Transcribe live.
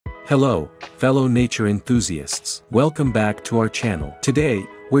Hello, fellow nature enthusiasts. Welcome back to our channel. Today,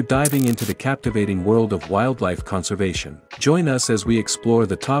 we're diving into the captivating world of wildlife conservation. Join us as we explore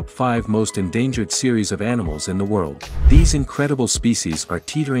the top 5 most endangered series of animals in the world. These incredible species are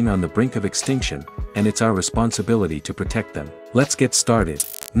teetering on the brink of extinction, and it's our responsibility to protect them. Let's get started.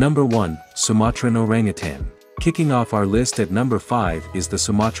 Number 1, Sumatran Orangutan. Kicking off our list at number 5 is the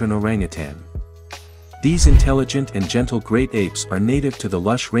Sumatran Orangutan. These intelligent and gentle great apes are native to the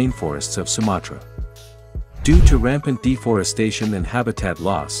lush rainforests of Sumatra. Due to rampant deforestation and habitat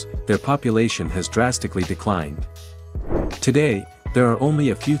loss, their population has drastically declined. Today, there are only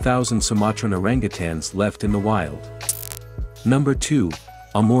a few thousand Sumatran orangutans left in the wild. Number 2,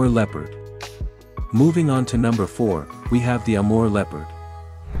 Amur Leopard. Moving on to number 4, we have the Amur Leopard.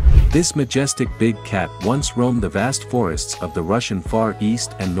 This majestic big cat once roamed the vast forests of the Russian Far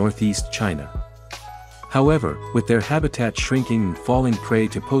East and Northeast China. However, with their habitat shrinking and falling prey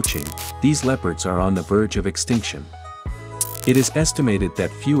to poaching, these leopards are on the verge of extinction. It is estimated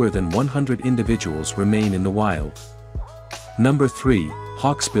that fewer than 100 individuals remain in the wild. Number 3,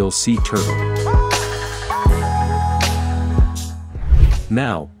 Hawksbill Sea Turtle.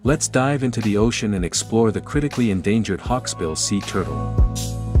 Now, let's dive into the ocean and explore the critically endangered Hawksbill Sea Turtle.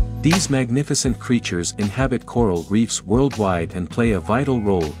 These magnificent creatures inhabit coral reefs worldwide and play a vital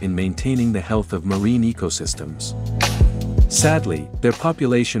role in maintaining the health of marine ecosystems. Sadly, their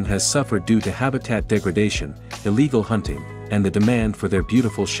population has suffered due to habitat degradation, illegal hunting, and the demand for their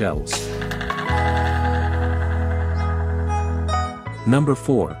beautiful shells. Number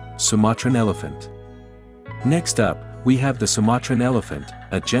 4, Sumatran Elephant. Next up, we have the Sumatran Elephant,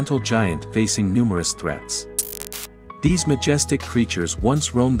 a gentle giant facing numerous threats. These majestic creatures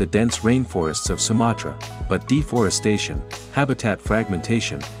once roamed the dense rainforests of Sumatra, but deforestation, habitat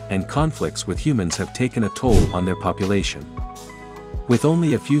fragmentation, and conflicts with humans have taken a toll on their population. With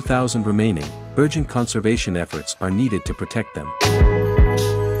only a few thousand remaining, urgent conservation efforts are needed to protect them.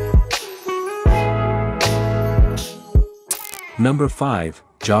 Number 5,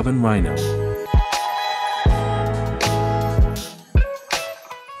 Javan Rhino.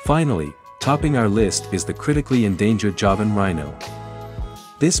 Finally, topping our list is the critically endangered Javan Rhino.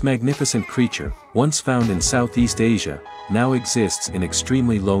 This magnificent creature, once found in Southeast Asia, now exists in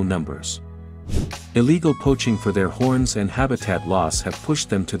extremely low numbers. Illegal poaching for their horns and habitat loss have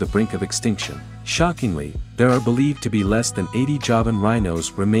pushed them to the brink of extinction. Shockingly, there are believed to be less than 80 Javan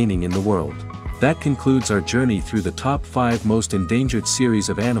rhinos remaining in the world. That concludes our journey through the top 5 most endangered series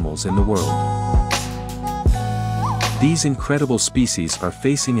of animals in the world. These incredible species are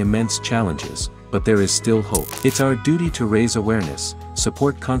facing immense challenges, but there is still hope. It's our duty to raise awareness,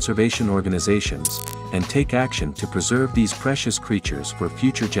 support conservation organizations, and take action to preserve these precious creatures for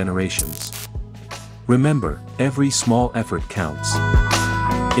future generations. Remember, every small effort counts.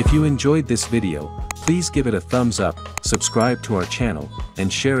 If you enjoyed this video, please give it a thumbs up, subscribe to our channel,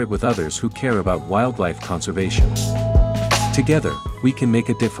 and share it with others who care about wildlife conservation. Together, we can make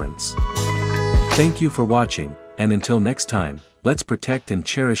a difference. Thank you for watching. And until next time, let's protect and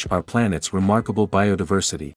cherish our planet's remarkable biodiversity.